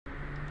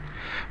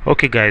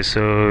Okay guys,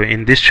 so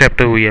in this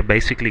chapter we are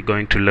basically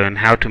going to learn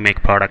how to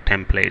make product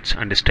templates,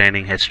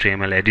 understanding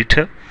HTML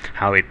editor,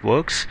 how it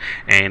works,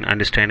 and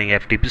understanding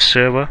FTP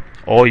server,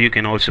 or you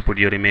can also put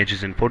your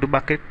images in photo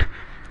bucket,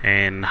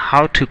 and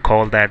how to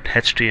call that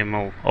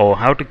HTML or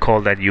how to call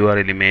that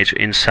URL image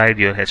inside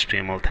your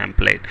HTML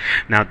template.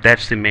 Now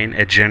that's the main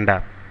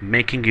agenda,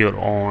 making your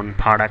own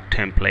product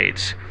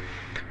templates.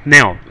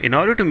 Now, in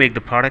order to make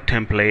the product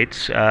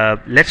templates,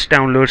 let's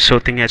download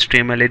Something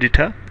HTML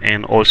editor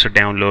and also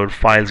download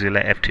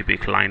FileZilla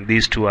FTP client.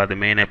 These two are the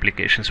main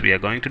applications we are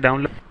going to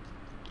download.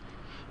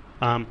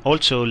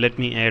 Also, let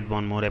me add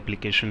one more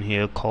application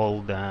here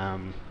called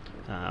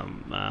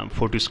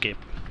Photoscape.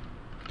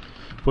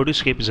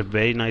 Photoscape is a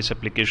very nice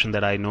application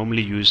that I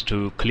normally use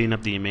to clean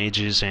up the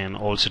images and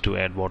also to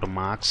add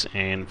watermarks,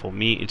 and for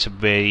me it's a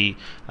very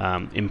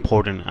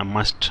important, a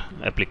must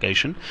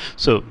application.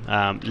 So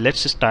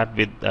let's start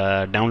with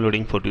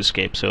downloading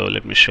Photoscape. So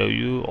let me show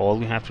you. All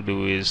we have to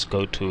do is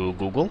go to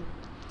Google.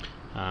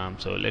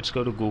 So let's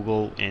go to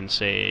Google and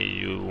say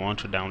you want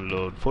to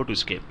download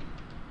Photoscape.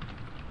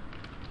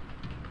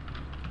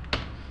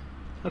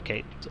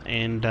 Okay,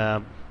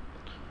 and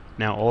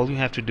now all you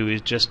have to do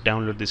is just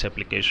download this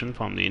application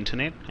from the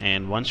internet,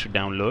 and once you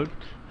download,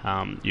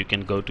 you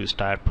can go to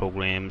Start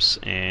Programs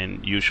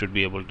and you should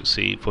be able to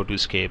see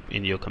Photoscape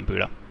in your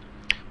computer.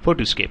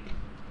 Photoscape.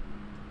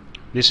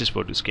 This is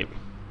Photoscape.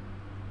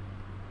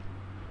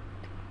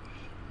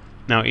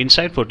 Now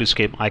inside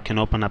Photoscape I can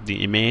open up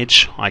the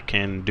image, I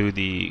can do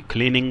the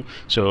cleaning,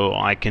 so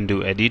I can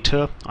do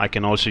editor, I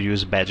can also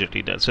use batch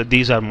editor. So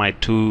these are my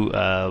two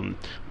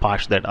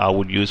parts that I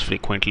would use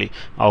frequently.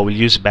 I will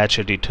use batch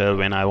editor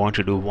when I want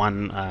to do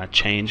one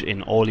change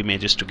in all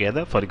images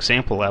together. For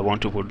example, I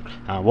want to put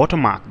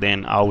watermark,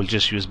 then I will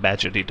just use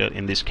batch editor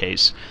in this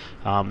case.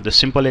 The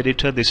simple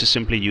editor, this is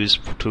simply used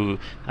to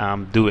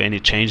do any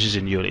changes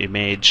in your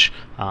image,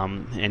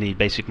 any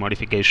basic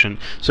modification.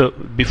 So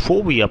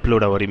before we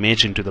upload our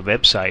image into the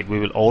website, we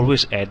will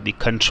always add the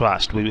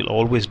contrast. We will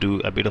always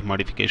do a bit of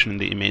modification in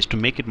the image to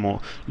make it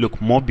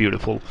look more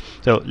beautiful.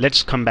 So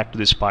let's come back to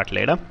this part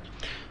later.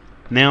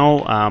 Now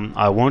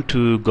I want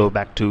to go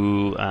back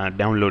to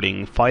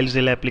downloading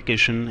FileZilla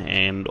application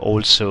and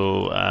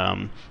also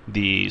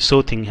the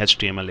Something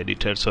HTML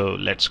editor. So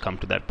let's come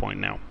to that point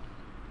now.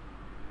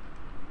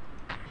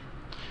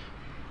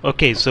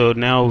 Okay, so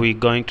now we're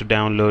going to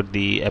download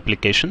the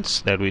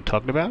applications that we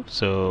talked about.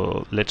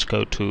 So let's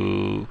go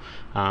to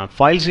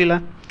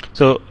FileZilla.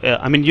 So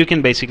I mean, you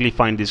can basically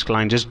find this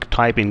client. Just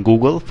type in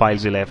Google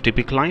FileZilla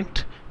FTP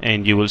client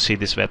and you will see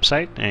this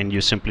website, and you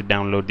simply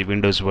download the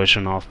Windows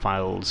version of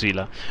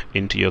FileZilla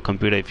into your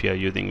computer if you are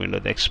using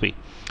Windows XP.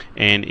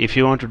 And if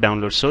you want to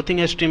download Something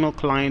HTML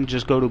client,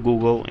 just go to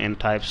Google and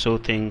type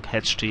Something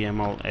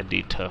HTML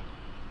editor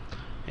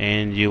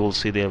and you will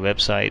see their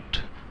website,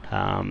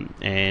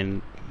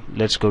 and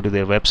let's go to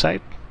their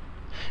website,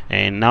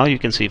 and now you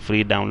can see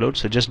free download.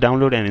 So just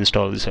download and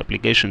install this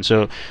application.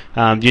 So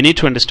you need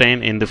to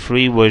understand, in the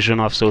free version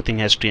of Something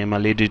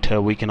HTML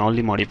editor, we can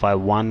only modify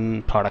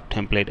one product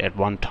template at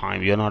one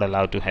time. You're not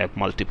allowed to have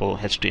multiple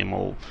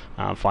HTML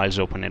files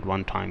open at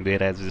one time,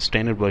 whereas the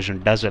standard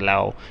version does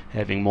allow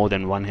having more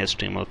than one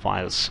HTML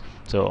files.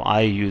 So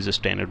I use a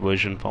standard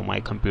version for my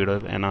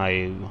computer, and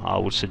I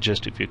would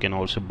suggest if you can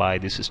also buy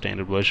this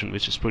standard version,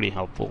 which is pretty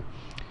helpful.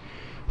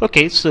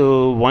 Okay,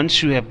 so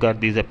once you have got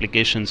these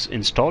applications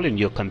installed in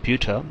your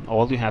computer,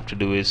 all you have to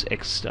do is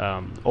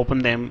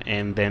open them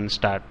and then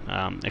start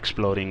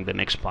exploring the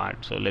next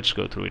part. So let's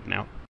go through it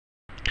now.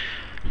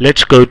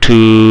 Let's go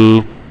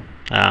to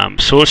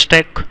source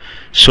tech,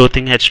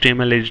 Something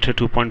HTML editor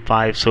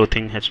 2.5,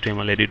 Something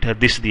HTML editor.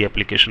 This is the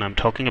application I'm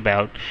talking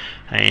about,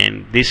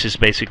 and this is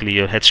basically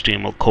your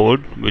HTML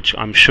code, which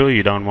I'm sure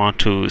you don't want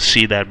to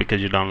see that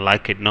because you don't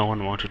like it. No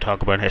one wants to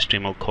talk about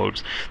HTML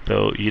codes,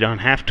 so you don't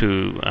have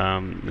to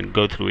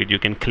go through it. You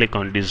can click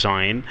on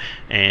design,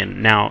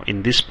 and now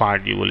in this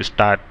part you will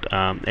start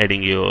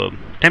adding your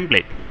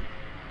template.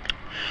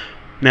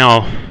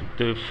 Now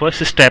the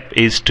first step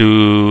is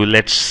to,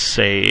 let's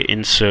say,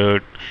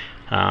 insert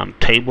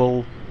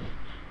table,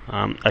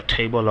 a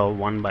table of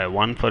 1 by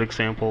 1, for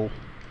example.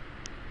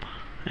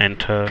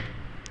 Enter.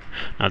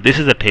 Now this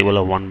is a table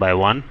of 1 by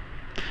 1.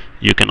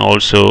 You can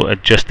also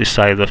adjust the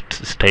size of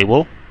this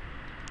table,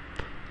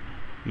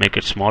 make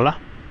it smaller,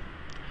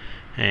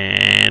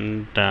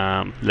 and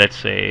let's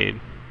say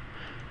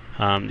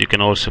you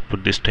can also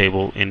put this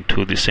table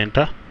into the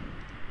center.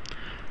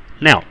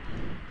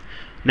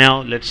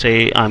 Now let's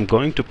say I'm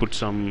going to put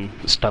some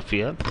stuff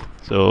here.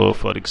 So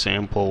for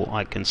example,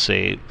 I can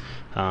say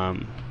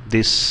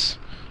this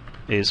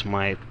is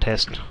my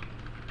test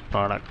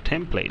product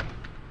template.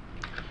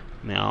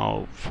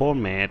 Now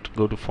format,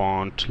 go to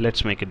font,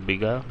 let's make it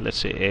bigger. Let's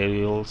say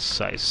Arial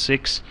size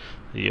 6.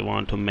 You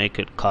want to make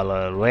it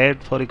color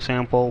red, for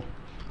example.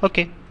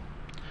 Okay,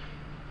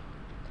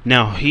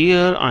 now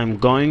here I'm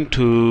going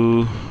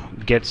to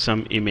get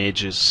some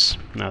images.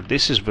 Now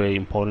this is very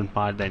important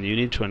part, then you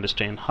need to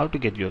understand how to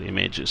get your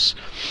images.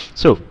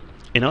 So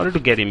in order to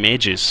get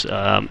images,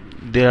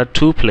 there are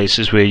two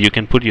places where you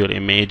can put your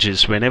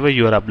images whenever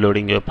you are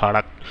uploading your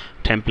product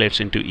templates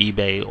into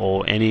eBay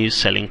or any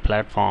selling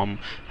platform.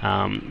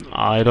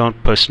 I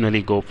don't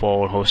personally go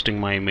for hosting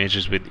my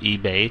images with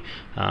eBay.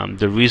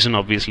 The reason,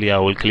 obviously, I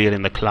will clear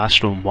in the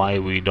classroom why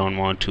we don't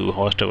want to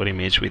host our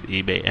image with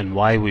eBay and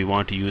why we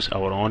want to use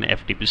our own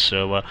FTP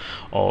server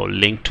or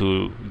link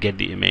to get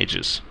the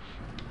images.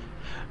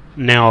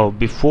 Now,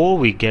 before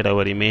we get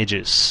our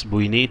images,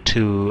 we need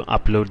to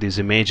upload these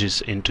images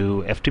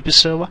into FTP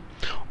server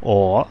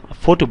or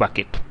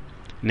PhotoBucket.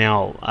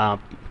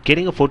 Now,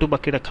 getting a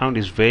PhotoBucket account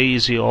is very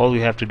easy. All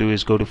you have to do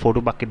is go to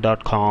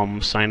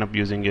photobucket.com, sign up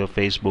using your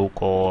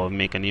Facebook, or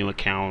make a new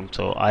account.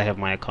 So I have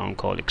my account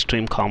called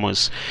Extreme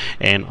Commerce,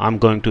 and I'm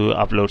going to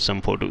upload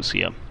some photos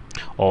here.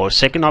 Or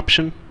second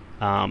option,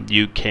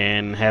 you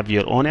can have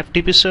your own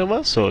FTP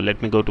server. So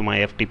let me go to my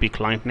FTP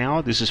client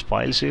now. This is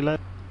FileZilla.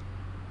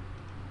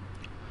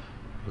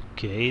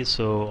 Okay,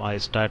 so I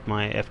start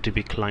my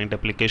FTP client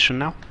application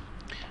now,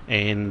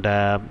 and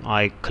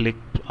I click.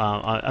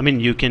 I mean,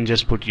 you can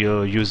just put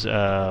your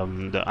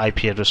the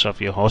IP address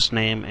of your host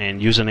name and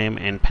username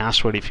and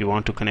password if you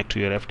want to connect to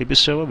your FTP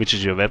server, which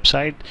is your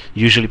website,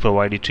 usually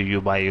provided to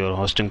you by your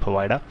hosting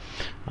provider.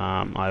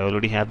 I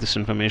already have this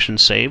information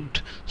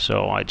saved,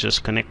 so I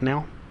just connect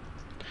now.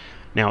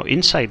 Now,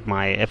 inside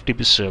my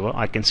FTP server,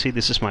 I can see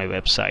this is my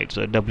website.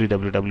 So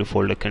www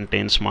folder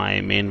contains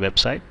my main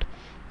website,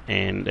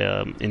 and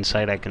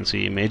inside I can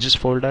see images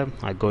folder.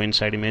 I go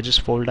inside images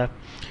folder,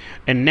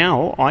 and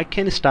now I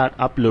can start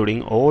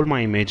uploading all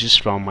my images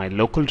from my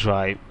local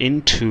drive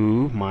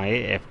into my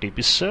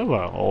FTP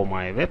server or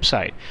my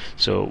website.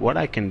 So what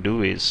I can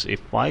do is,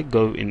 if I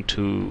go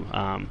into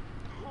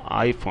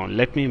iPhone,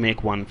 let me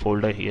make one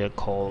folder here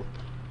called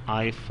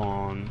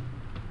iPhone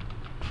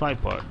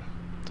tripod.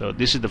 So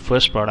this is the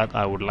first product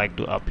I would like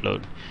to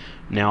upload.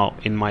 Now,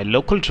 in my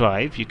local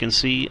drive, you can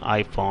see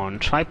iPhone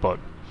tripod,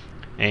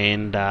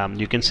 and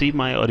you can see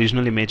my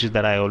original images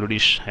that I already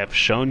have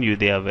shown you.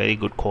 They are very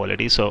good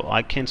quality, so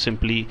I can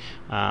simply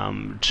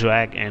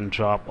drag and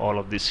drop all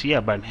of this here.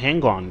 But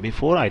hang on,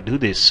 before I do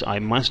this, I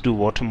must do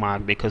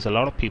watermark, because a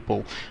lot of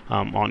people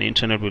on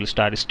internet will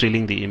start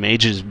stealing the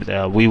images.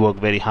 We work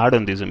very hard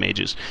on these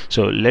images,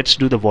 so let's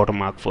do the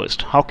watermark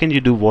first. How can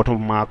you do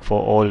watermark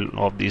for all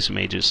of these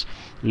images?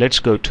 Let's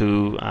go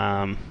to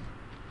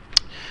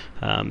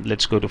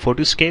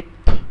Photoscape,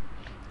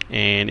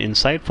 and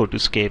inside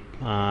Photoscape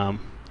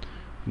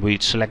we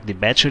select the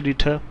batch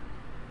editor,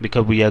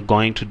 because we are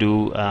going to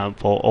do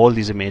for all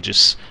these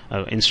images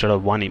instead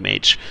of one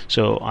image.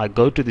 So I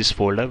go to this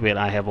folder where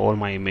I have all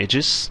my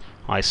images.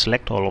 I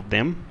select all of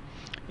them,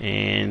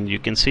 and you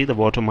can see the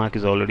watermark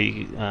is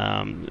already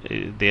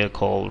there,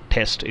 called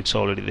test. It's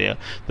already there.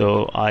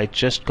 So I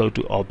just go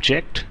to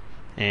object,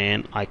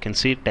 and I can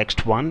see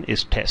text 1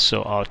 is test.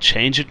 So I'll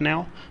change it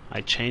now. I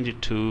change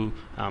it to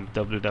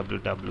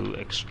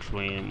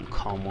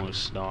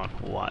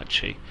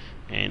www.extremecommerce.org,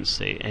 and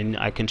say, and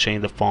I can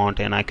change the font,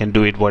 and I can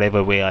do it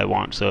whatever way I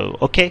want. So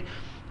okay,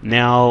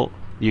 now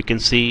you can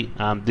see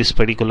this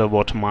particular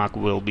watermark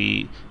will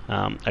be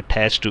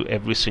attached to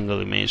every single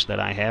image that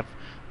I have.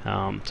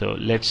 So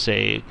let's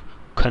say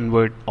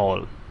convert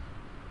all,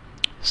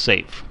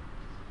 save.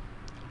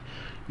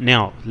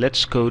 Now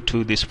let's go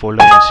to this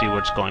folder and see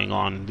what's going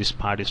on. This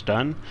part is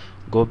done.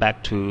 Go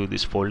back to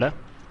this folder,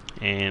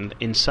 and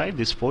inside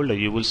this folder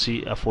you will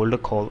see a folder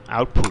called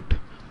output.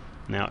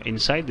 Now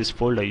inside this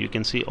folder you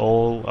can see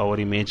all our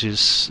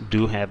images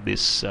do have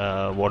this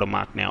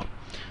watermark now.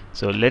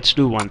 So let's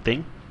do one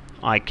thing.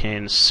 I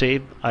can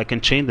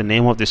change the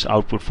name of this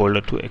output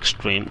folder to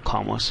Extreme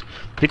Commerce,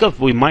 because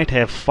we might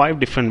have 5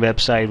 different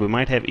websites, we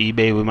might have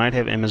eBay, we might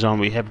have Amazon,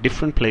 we have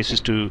different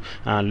places to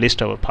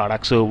list our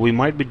products, so we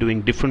might be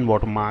doing different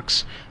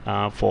watermarks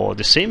for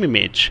the same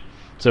image.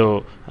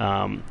 So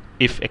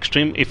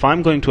if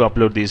I'm going to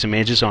upload these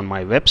images on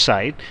my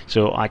website,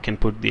 so I can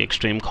put the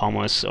Extreme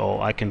Commerce,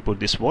 or I can put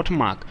this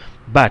watermark.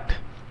 But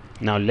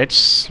now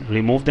let's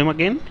remove them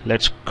again.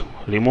 Let's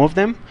remove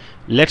them.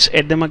 Let's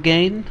add them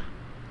again.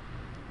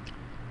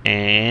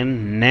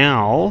 And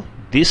now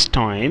this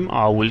time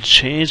I will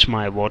change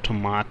my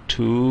watermark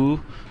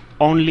to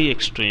only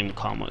Extreme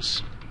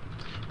Commerce.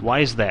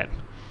 Why is that?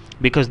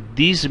 Because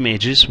these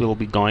images will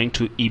be going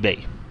to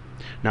eBay.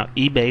 Now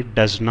eBay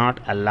does not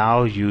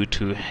allow you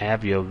to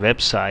have your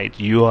website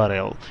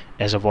URL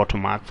as a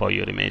watermark for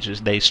your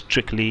images. They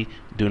strictly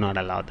do not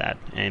allow that,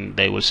 and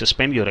they will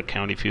suspend your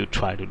account if you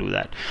try to do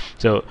that.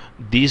 So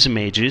these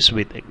images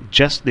with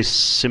just this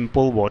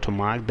simple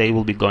watermark, they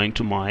will be going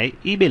to my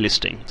eBay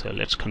listing. So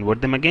let's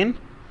convert them again,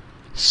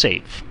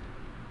 save.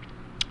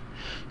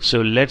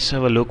 So let's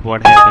have a look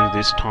what happens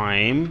this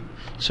time.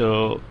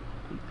 So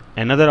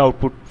another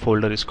output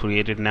folder is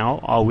created now.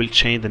 I will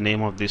change the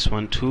name of this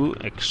one to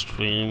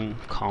Extreme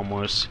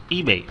Commerce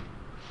eBay.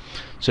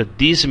 So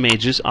these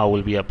images I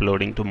will be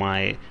uploading to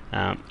my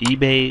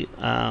eBay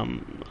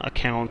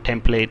account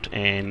template,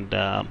 and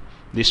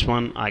this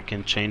one I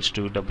can change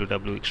to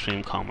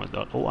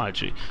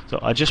www.extremecommerce.org. So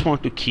I just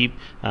want to keep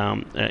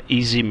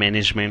easy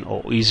management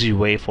or easy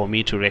way for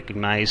me to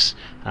recognize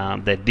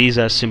that these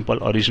are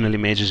simple original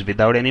images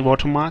without any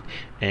watermark,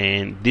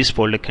 and this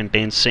folder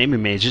contains same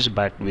images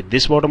but with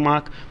this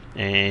watermark,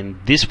 and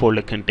this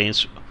folder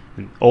contains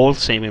all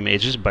same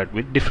images but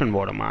with different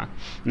watermark.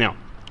 Now,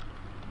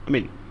 I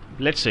mean,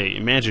 let's say,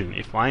 imagine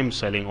if I'm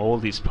selling all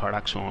these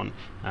products on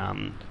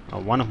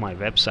one of my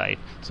website.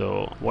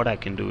 So what I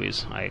can do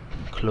is I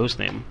close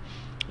them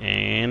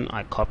and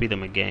I copy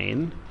them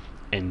again,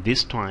 and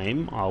this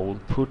time I will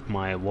put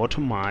my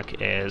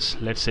watermark as,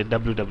 let's say,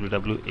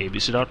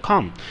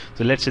 www.abc.com.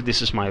 so let's say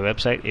this is my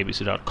website,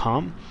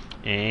 abc.com,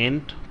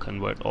 and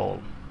convert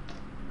all.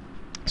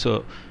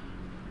 So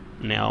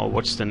now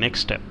what's the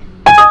next step?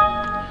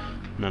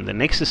 Now the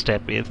next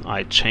step is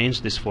I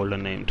change this folder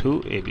name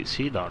to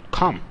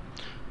abc.com.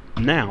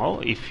 Now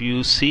if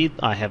you see,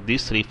 I have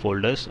these three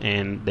folders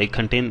and they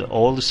contain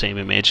all the same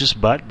images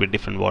but with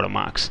different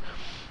watermarks.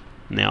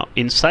 Now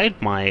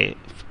inside my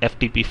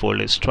FTP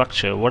folder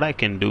structure, what I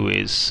can do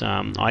is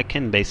I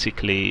can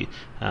basically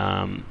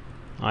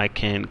I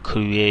can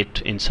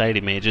create inside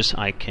images,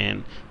 I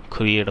can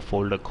create a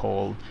folder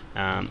called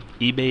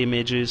eBay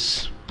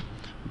images.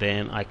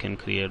 Then I can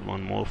create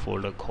one more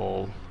folder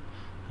called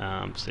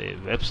say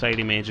website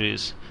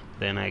images.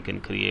 Then I can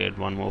create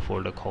one more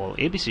folder called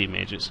ABC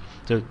images.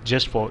 So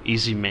just for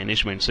easy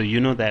management, so you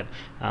know that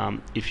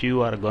if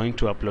you are going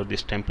to upload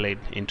this template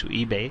into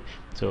eBay,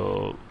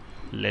 so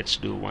let's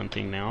do one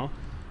thing now.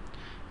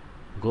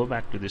 Go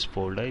back to this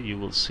folder, you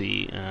will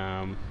see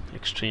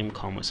Extreme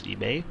Commerce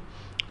eBay.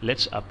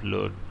 Let's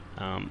upload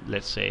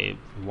let's say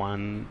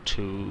 1,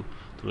 2,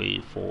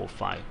 3, 4,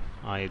 5.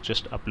 I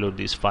just upload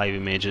these 5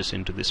 images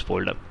into this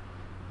folder.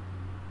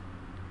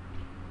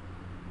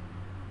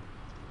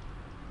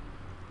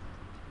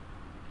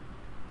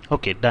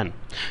 Okay, done.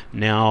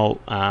 Now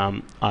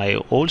I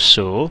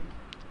also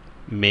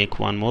make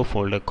one more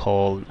folder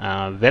called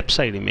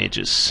website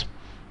images.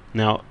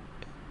 Now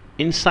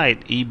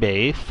inside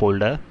eBay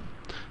folder,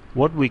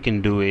 what we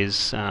can do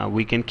is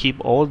we can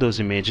keep all those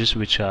images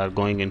which are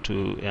going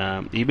into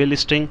eBay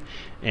listing,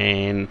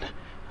 and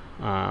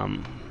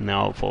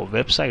now for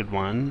website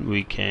one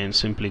we can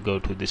simply go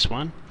to this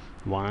one,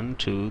 1,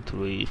 2,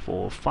 3,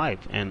 4,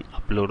 5, and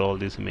upload all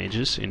these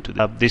images into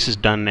this is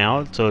done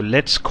now. So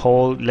let's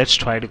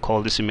try to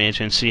call this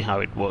image and see how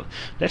it works.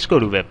 Let's go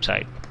to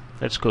website,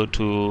 let's go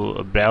to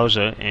a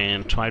browser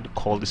and try to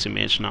call this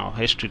image now.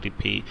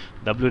 HTTP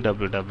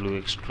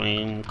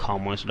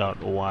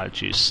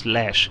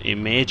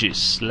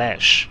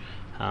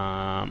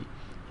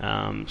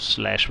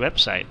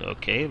www.extremecommerce.org/images/website.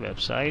 Okay,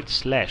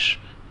 website/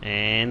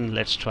 and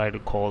let's try to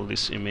call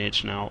this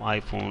image now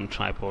iPhone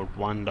tripod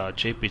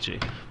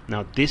 1.jpg.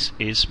 Now this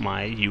is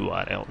my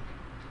URL.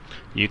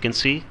 You can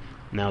see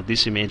now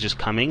this image is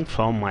coming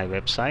from my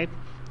website,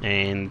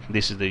 and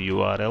this is the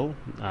URL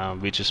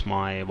which is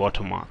my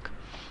watermark.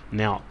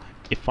 Now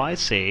if I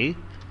say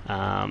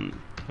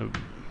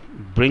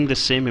bring the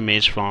same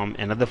image from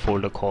another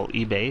folder called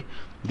eBay,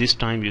 this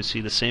time you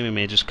see the same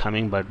image is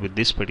coming but with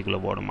this particular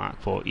watermark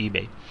for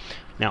eBay.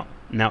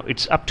 Now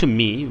it's up to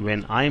me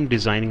when I am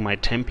designing my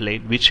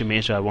template which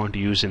image I want to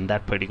use in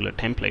that particular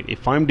template.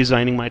 If I'm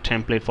designing my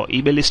template for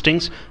eBay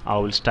listings, I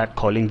will start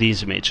calling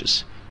these images.